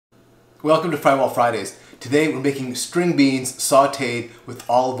Welcome to Frywall Fridays. Today we're making string beans sautéed with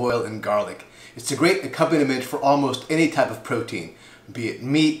olive oil and garlic. It's a great accompaniment for almost any type of protein, be it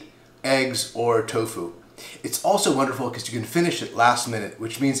meat, eggs, or tofu. It's also wonderful because you can finish it last minute,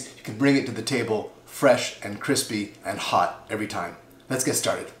 which means you can bring it to the table fresh and crispy and hot every time. Let's get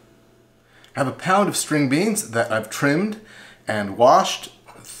started. I have a pound of string beans that I've trimmed and washed,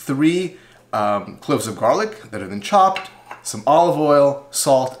 3 cloves of garlic that have been chopped, some olive oil,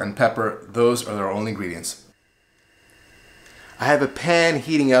 salt, and pepper. Those are our only ingredients. I have a pan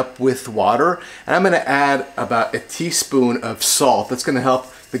heating up with water, and I'm going to add about a teaspoon of salt. That's going to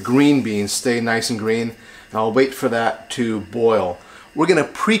help the green beans stay nice and green, and I'll wait for that to boil. We're going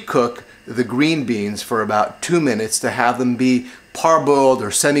to pre-cook the green beans for about 2 minutes to have them be parboiled or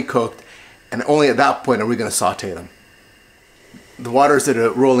semi-cooked, and only at that point are we going to saute them. The water's at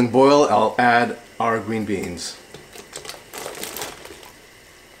a rolling boil. I'll add our green beans.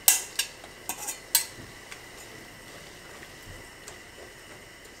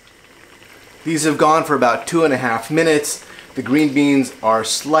 These have gone for about 2.5 minutes. The green beans are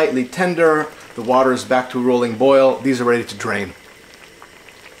slightly tender. The water is back to a rolling boil. These are ready to drain.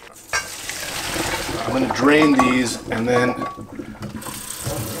 I'm going to drain these and then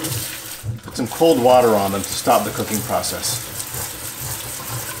put some cold water on them to stop the cooking process.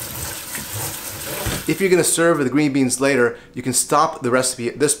 If you're going to serve the green beans later, you can stop the recipe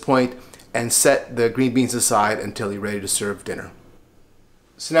at this point and set the green beans aside until you're ready to serve dinner.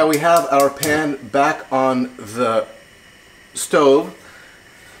 So now we have our pan back on the stove.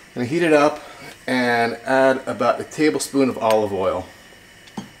 I'm going to heat it up and add about a tablespoon of olive oil.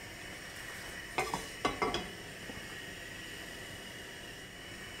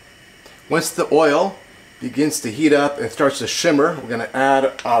 Once the oil begins to heat up and starts to shimmer, we're going to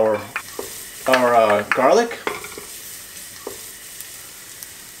add our garlic.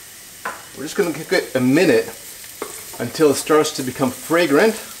 We're just going to cook it a minute until it starts to become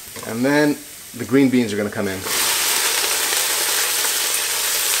fragrant, and then the green beans are going to come in.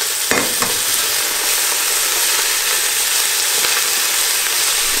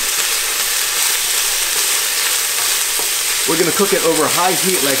 We're going to cook it over high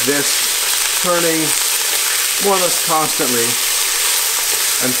heat like this, turning more or less constantly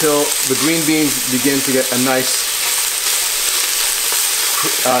until the green beans begin to get a nice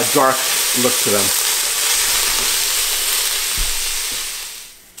dark look to them.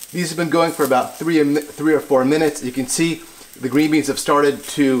 These have been going for about 3 or 4 minutes. You can see the green beans have started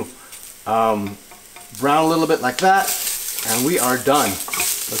to brown a little bit like that, and we are done.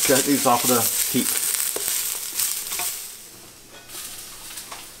 Let's get these off of the heat.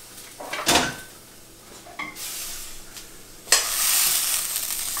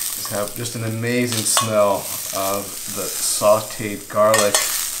 Have just an amazing smell of the sautéed garlic.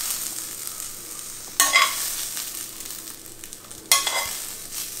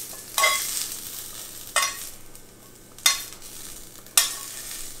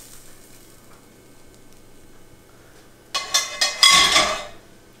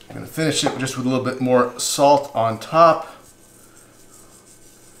 I'm going to finish it just with a little bit more salt on top,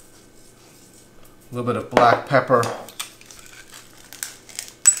 a little bit of black pepper,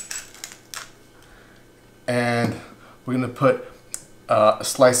 and we're going to put a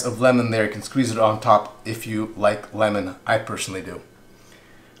slice of lemon there. You can squeeze it on top if you like lemon. I personally do.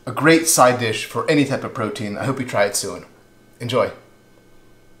 A great side dish for any type of protein. I hope you try it soon. Enjoy.